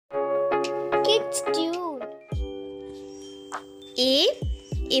Kids tune.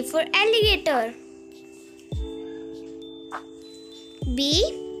 A for alligator.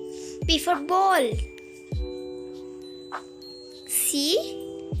 B for ball. C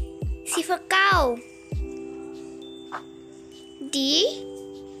for cow. D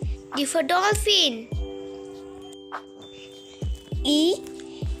for dolphin. E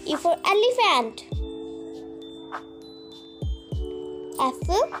for elephant.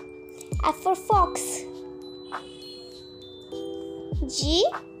 F for fox. G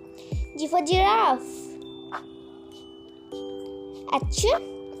for giraffe. H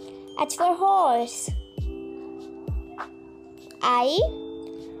for horse. I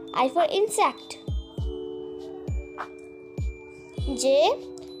for insect. J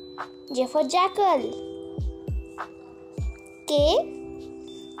for jackal. K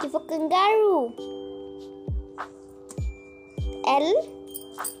for kangaroo. L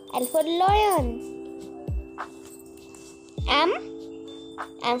for lion. M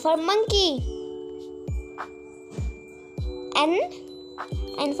for monkey.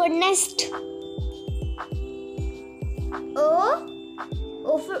 N for nest.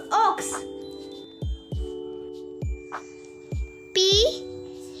 O for ox.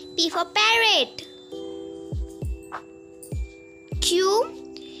 P for parrot. Q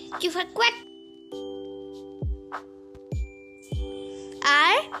for quack.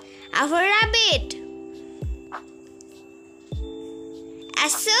 R for rabbit.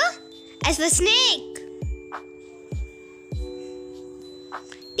 S for snake.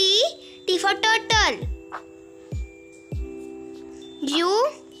 T for turtle. U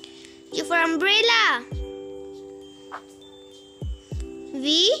for umbrella.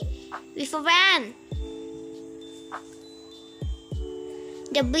 V for van.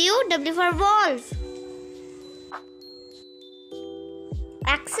 W for wolf.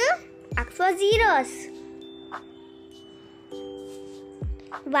 X for zeros.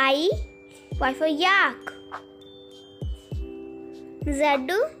 Y for yak. Z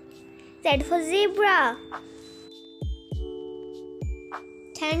for zebra.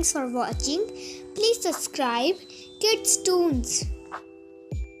 Thanks for watching. Please subscribe Kids Toons.